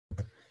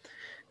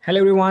Hello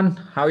everyone,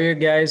 how are you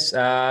guys?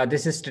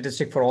 This is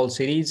Statistic for All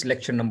series,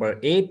 lecture number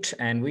 8,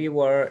 and we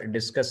were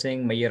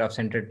discussing measure of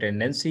central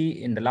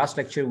tendency. In the last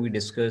lecture, we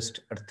discussed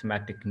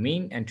arithmetic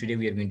mean, and today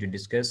we are going to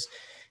discuss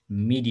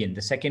median,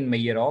 the second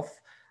measure of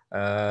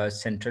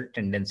central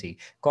tendency.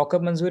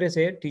 Kokab Manzoor is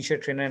here, teacher,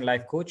 trainer, and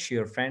life coach,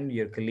 your friend,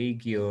 your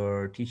colleague,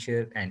 your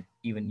teacher, and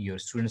even your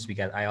students,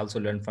 because I also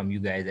learned from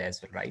you guys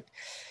as well, right?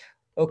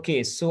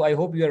 Okay, so I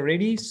hope you are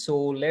ready. So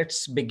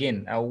let's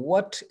begin.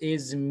 What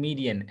is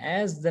median?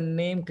 As the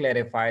name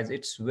clarifies,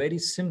 it's very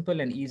simple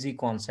and easy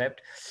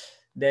concept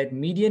that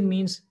median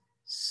means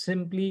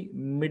simply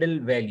middle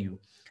value.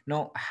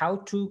 Now,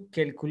 how to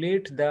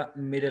calculate the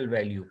middle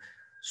value?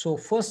 So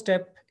first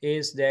step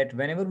is that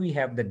whenever we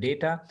have the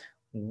data,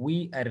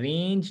 we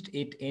arranged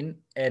it in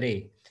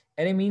array.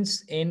 Array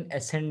means in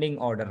ascending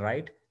order,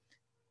 right?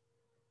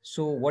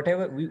 So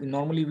whatever we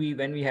normally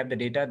when we have the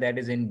data that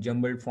is in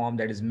jumbled form,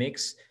 that is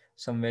mix,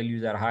 some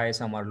values are high,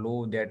 some are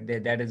low, that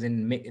is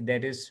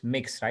that is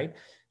mix, right?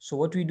 So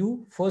what we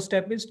do, first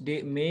step is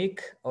they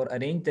make or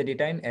arrange the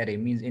data in array,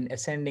 means in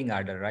ascending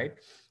order, right?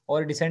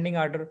 Or descending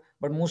order,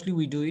 but mostly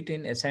we do it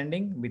in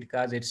ascending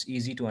because it's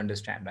easy to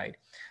understand, right?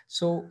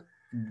 So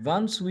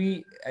once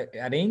we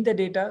arrange the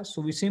data,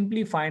 so we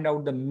simply find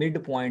out the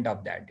midpoint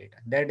of that data,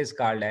 that is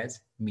called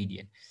as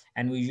median,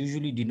 and we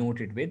usually denote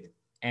it with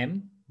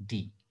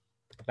MD,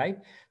 right?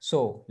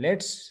 So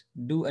let's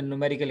do a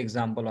numerical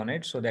example on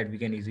it so that we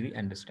can easily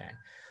understand.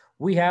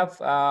 We have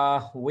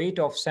weight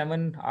of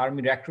 7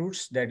 army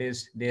recruits, that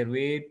is their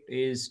weight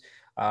is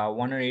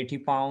 180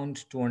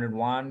 pounds,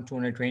 201,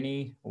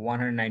 220,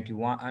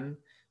 191,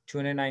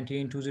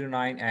 219,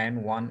 209,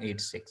 and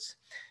 186.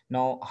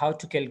 Now, how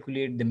to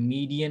calculate the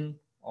median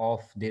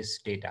of this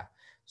data?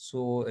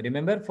 So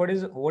remember, what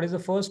is the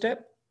first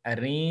step?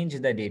 Arrange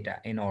the data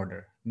in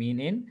order, mean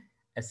in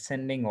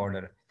ascending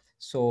order.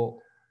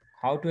 So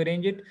how to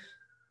arrange it?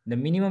 The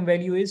minimum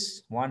value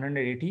is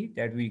 180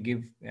 that we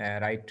give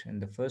right in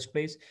the first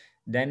place.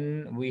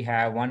 Then we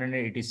have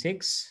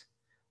 186.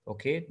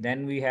 Okay,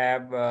 then we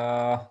have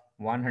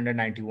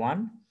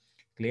 191.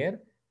 Clear?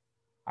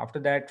 After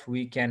that,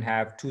 we can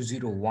have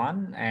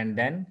 201, and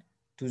then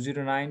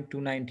 209,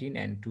 219,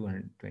 and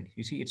 220.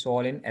 You see, it's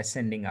all in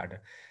ascending order.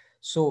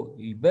 So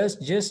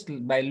just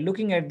by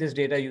looking at this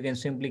data, you can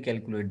simply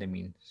calculate the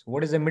mean. So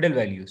what is the middle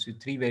value? So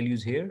three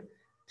values here,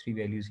 three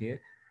values here.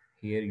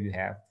 Here you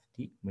have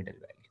the middle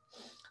value.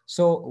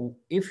 So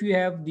if you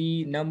have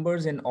the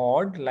numbers in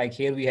odd, like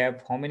here we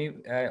have how many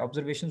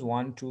observations?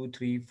 1, 2,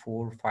 3,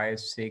 4, 5,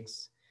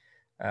 6,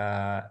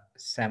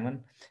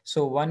 7.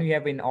 So when we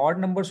have in odd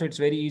numbers, so it's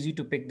very easy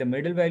to pick the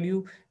middle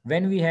value.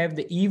 When we have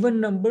the even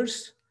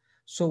numbers,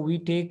 so we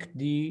take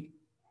the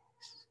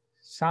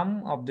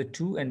sum of the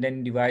two and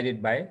then divide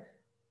it by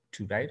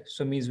 2, right?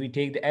 So means we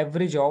take the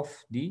average of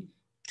the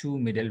two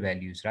middle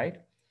values, right?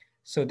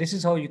 So this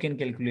is how you can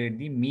calculate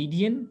the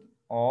median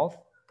of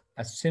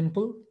a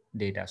simple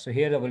data. So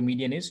here our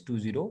median is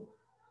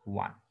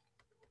 201.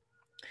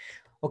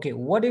 Okay,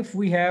 what if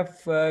we have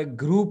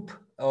group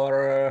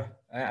or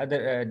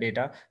other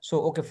data? So,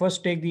 okay,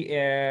 first take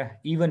the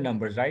even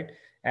numbers, right?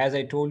 As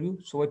I told you,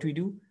 so what we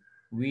do,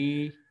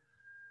 we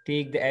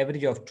take the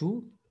average of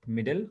two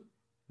middle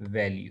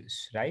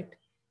values, right?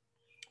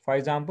 For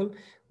example,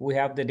 we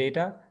have the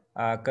data,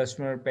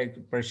 customer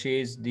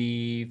purchased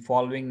the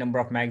following number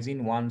of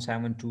magazine, 1,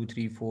 7, 2,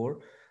 3, 4.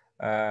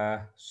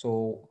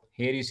 So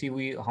here you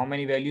see how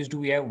many values do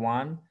we have?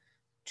 1,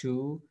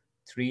 2,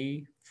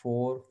 3,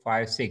 4,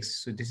 5,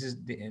 6. So this is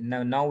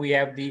now we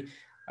have the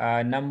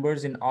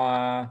numbers in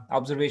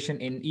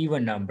observation in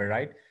even number,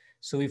 right?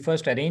 So we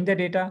first arrange the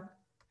data,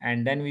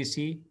 and then we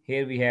see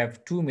here we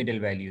have two middle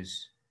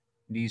values,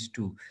 these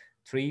two,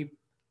 3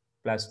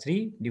 plus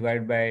 3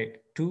 divided by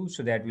 2,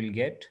 so that will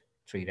get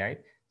 3,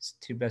 right?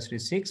 3 plus 3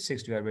 is 6,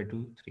 6 divided by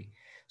 2, 3.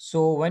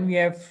 So when we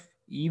have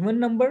even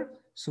number,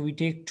 so we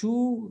take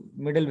two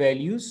middle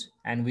values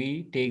and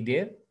we take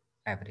their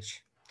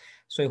average.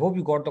 So I hope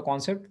you got the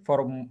concept.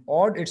 For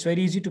odd, it's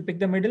very easy to pick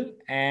the middle,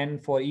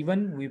 and for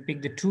even, we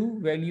pick the two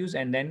values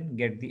and then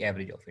get the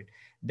average of it.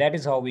 That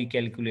is how we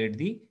calculate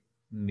the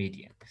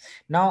median.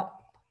 Now,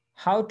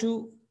 how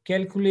to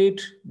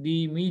calculate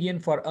the median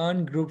for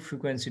ungrouped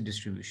frequency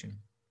distribution?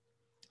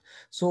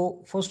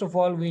 So first of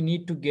all, we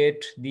need to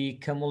get the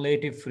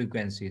cumulative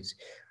frequencies.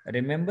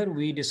 Remember,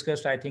 we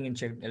discussed, I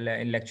think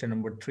in lecture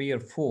number 3 or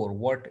 4,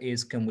 what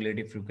is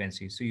cumulative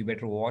frequency. So you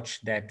better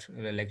watch that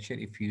lecture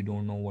if you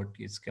don't know what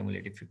is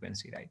cumulative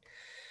frequency, right?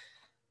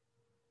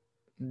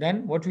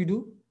 Then what we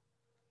do,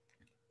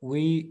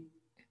 we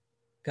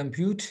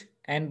compute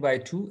n by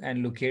 2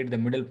 and locate the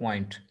middle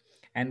point.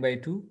 N by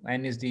 2,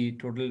 n is the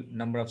total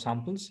number of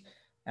samples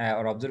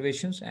or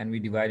observations, and we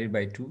divide it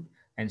by 2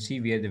 and see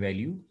where the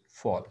value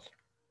falls.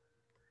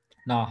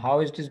 Now, how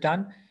is this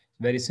done?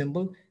 Very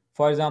simple.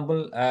 For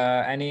example,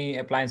 any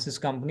appliances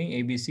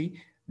company, ABC,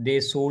 they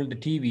sold the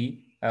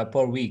TV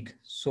per week.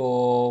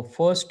 So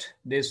first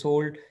they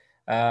sold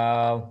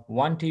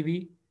one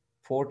TV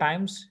 4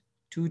 times,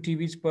 two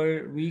TVs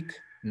per week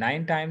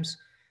 9 times,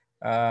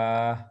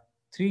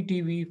 3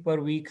 TV per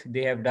week,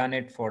 they have done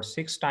it for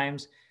 6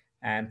 times,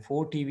 and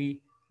 4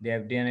 TV, they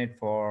have done it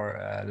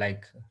for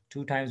like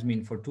 2 times,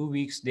 mean for 2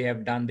 weeks they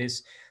have done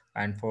this,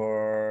 and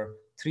for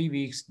 3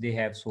 weeks they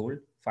have sold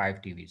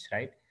 5 TVs,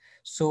 right?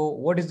 So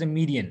what is the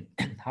median?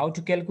 How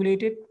to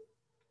calculate it?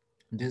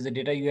 This is the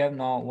data you have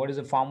now. What is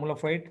the formula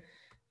for it?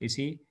 You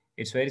see,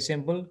 it's very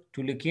simple.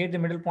 To locate the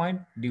middle point,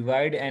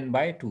 divide n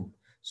by 2.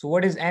 So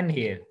what is n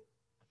here?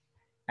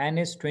 N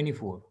is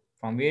 24.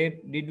 From where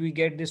did we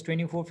get this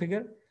 24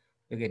 figure?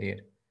 Look at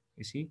here.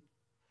 You see,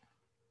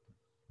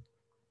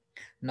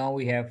 now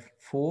we have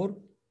 4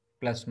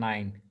 plus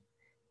 9,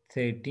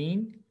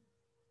 13,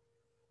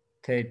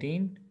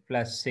 13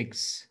 plus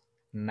 6,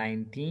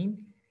 19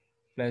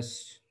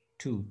 plus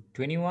 2,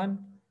 21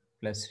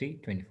 plus 3,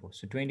 24.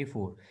 So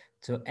 24.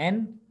 So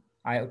n,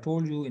 I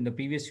told you in the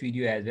previous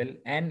video as well,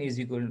 n is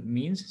equal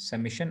means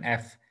summation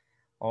f,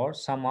 or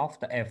sum of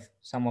the f,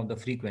 sum of the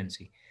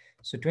frequency.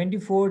 So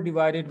 24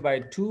 divided by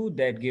 2,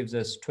 that gives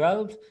us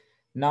 12.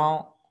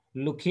 Now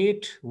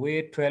locate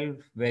where 12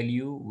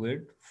 value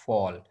would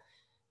fall,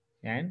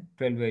 and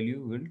 12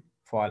 value will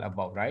fall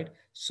above, right?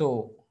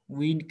 So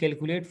we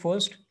calculate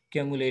first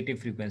cumulative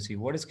frequency.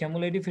 What is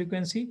cumulative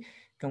frequency?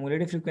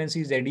 Cumulative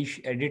frequency is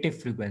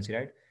additive frequency,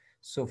 right?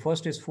 So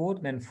first is 4,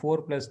 then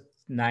 4 plus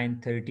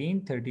 9,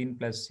 13, 13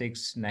 plus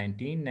 6,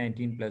 19,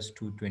 19 plus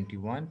 2,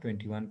 21,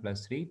 21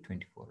 plus 3,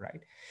 24,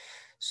 right?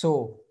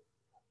 So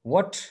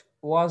what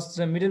was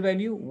the middle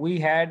value? We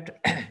had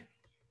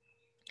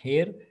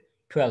here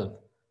 12.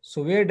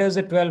 So where does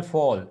the 12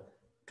 fall?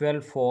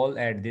 12 fall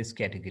at this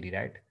category,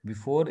 right?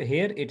 Before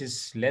here it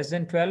is less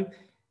than 12,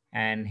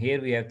 and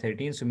here we have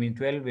 13, so mean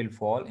 12 will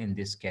fall in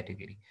this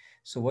category.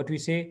 So what we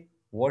say,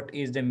 what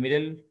is the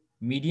middle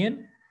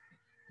median?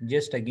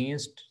 Just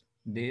against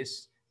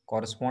this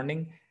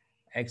corresponding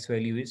x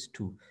value is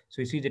 2.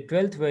 So you see the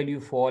 12th value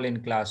fall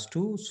in class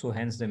 2, so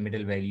hence the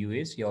middle value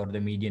is, or the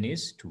median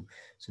is 2.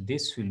 So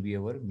this will be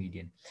our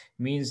median.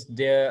 Means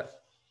the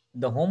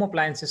home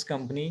appliances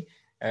company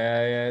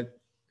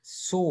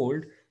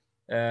sold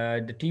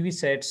the TV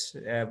sets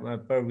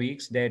per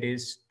weeks, that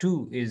is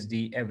 2 is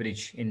the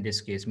average in this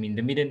case, mean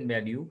the median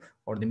value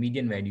or the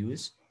median value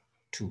is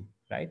 2,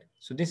 right?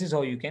 So this is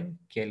how you can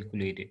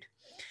calculate it.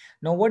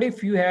 Now, what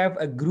if you have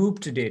a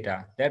grouped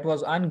data? That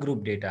was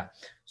ungrouped data.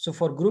 So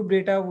for group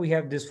data, we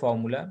have this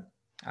formula.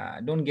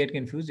 Don't get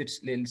confused.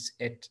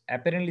 It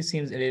apparently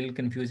seems a little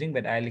confusing,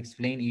 but I'll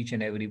explain each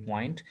and every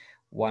point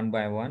one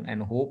by one,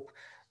 and hope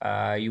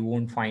you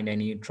won't find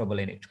any trouble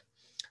in it.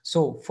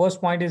 So first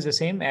point is the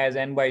same as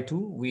n by 2.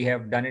 We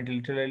have done it a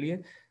little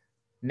earlier.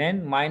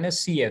 Then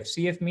minus CF.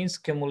 CF means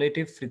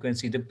cumulative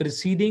frequency, the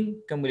preceding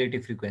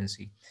cumulative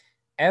frequency.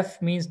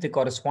 F means the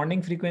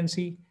corresponding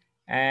frequency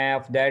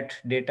of that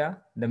data,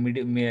 the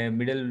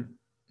middle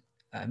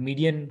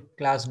median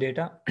class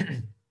data.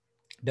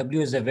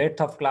 W is the width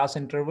of class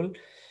interval.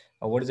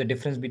 What is the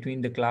difference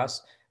between the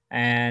class?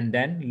 And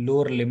then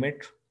lower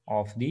limit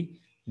of the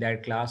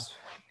that class,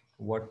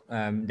 what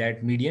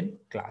that median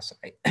class,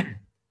 right?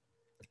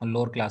 A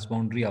lower class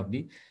boundary of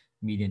the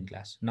median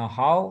class. Now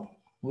how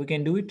we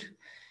can do it?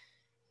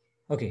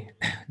 Okay,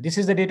 this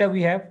is the data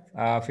we have,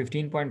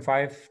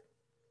 15.5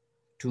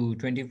 to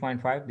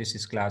 20.5. This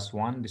is class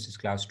 1, this is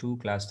class 2,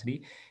 class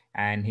 3,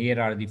 and here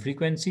are the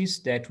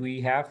frequencies that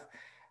we have,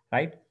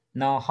 right?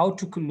 Now how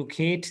to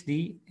locate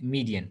the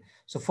median?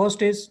 So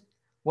first is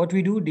what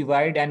we do,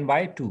 divide n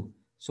by 2.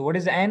 So what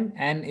is n?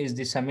 N is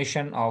the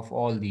summation of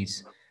all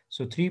these.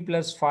 So 3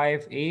 plus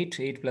 5, 8,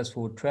 8 plus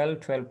 4, 12,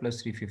 12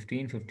 plus 3,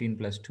 15, 15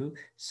 plus 2,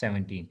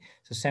 17.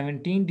 So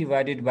 17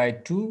 divided by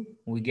 2,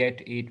 we get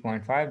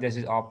 8.5. This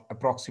is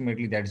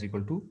approximately, that is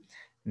equal to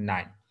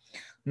 9.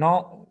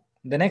 Now,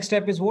 the next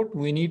step is what?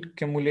 We need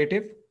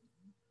cumulative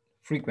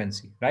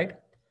frequency, right?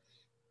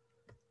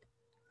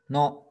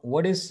 Now,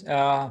 what is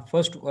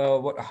first,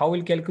 how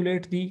we'll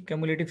calculate the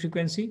cumulative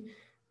frequency?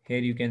 Here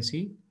you can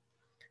see,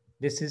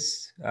 this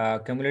is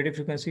cumulative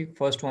frequency.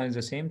 First one is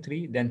the same,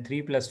 3, then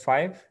 3 plus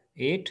 5,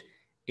 8,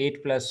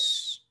 8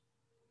 plus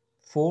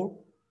 4,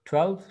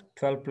 12,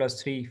 12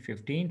 plus 3,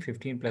 15,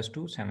 15 plus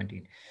 2,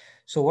 17.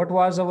 So what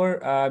was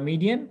our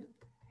median?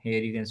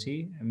 Here you can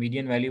see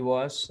median value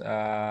was,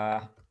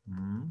 that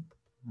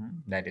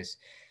is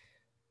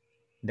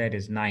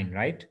 9,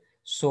 right?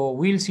 So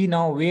we'll see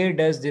now where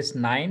does this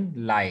 9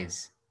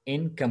 lies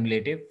in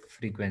cumulative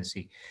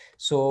frequency.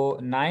 So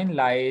 9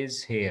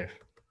 lies here,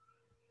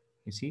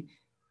 you see,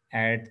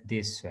 at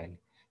this value,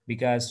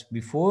 because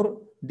before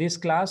this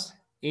class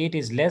 8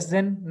 is less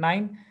than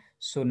 9,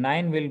 so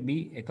 9 will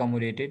be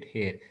accommodated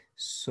here.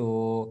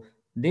 So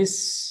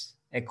this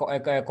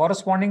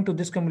corresponding to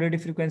this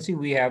cumulative frequency,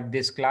 we have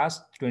this class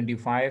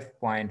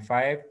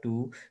 25.5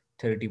 to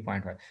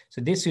 30.5. So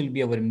this will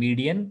be our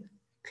median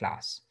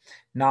class.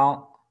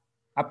 Now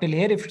up till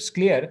here, if it's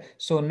clear,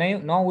 so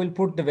now we'll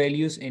put the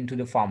values into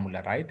the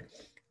formula, right?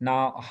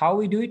 Now how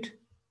we do it?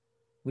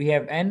 We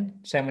have n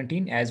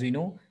 17, as we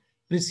know.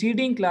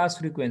 Preceding class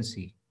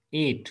frequency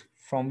 8.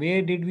 From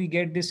where did we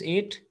get this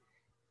 8?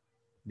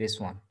 This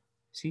one.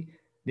 See,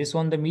 this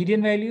one, the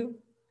median value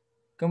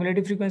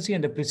cumulative frequency,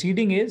 and the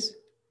preceding is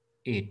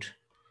 8.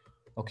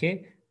 Okay.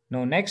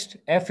 Now next,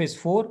 F is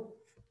 4.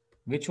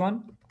 Which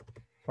one?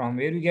 From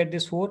where we get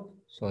this 4?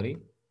 Sorry.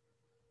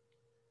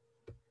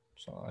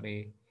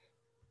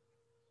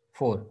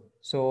 4.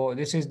 So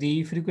this is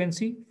the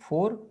frequency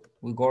 4.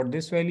 We got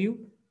this value,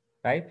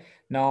 right?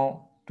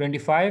 Now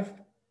 25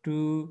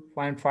 to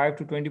 0.5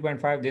 to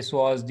 20.5. This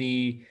was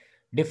the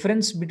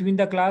difference between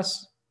the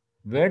class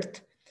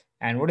width.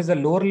 And what is the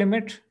lower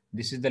limit?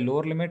 This is the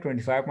lower limit,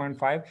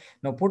 25.5.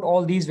 Now put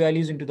all these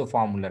values into the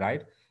formula,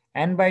 right?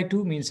 N by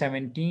 2 means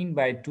 17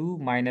 by 2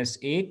 minus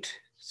 8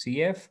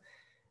 CF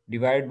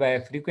divided by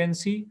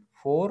frequency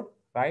 4,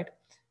 right?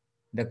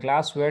 The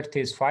class width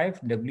is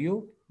 5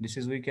 W. This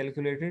is we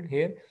calculated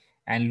here,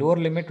 and lower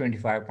limit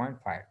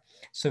 25.5.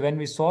 So when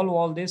we solve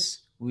all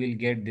this, we will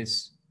get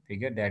this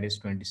figure, that is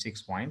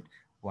 26.125.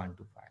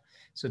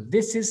 So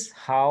this is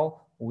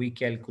how we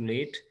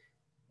calculate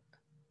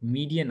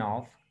median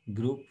of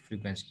group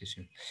frequency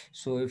distribution.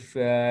 So if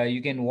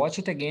you can watch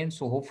it again,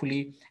 so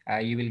hopefully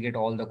you will get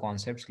all the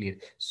concepts clear.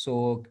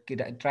 So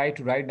try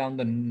to write down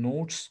the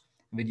notes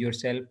with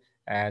yourself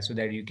so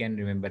that you can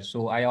remember.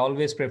 So I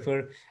always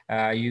prefer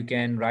you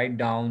can write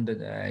down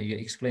the your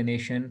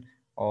explanation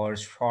or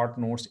short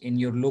notes in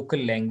your local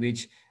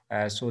language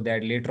so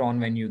that later on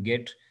when you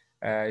get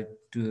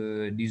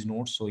to these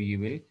notes, so you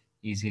will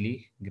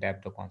easily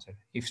grab the concept.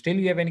 If still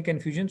you have any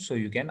confusion, so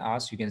you can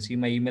ask. You can see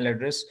my email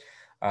address,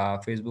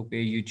 Facebook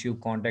page,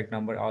 YouTube, contact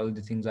number, all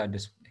the things are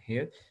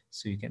here,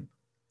 so you can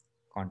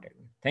contact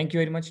me. Thank you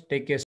very much. Take care.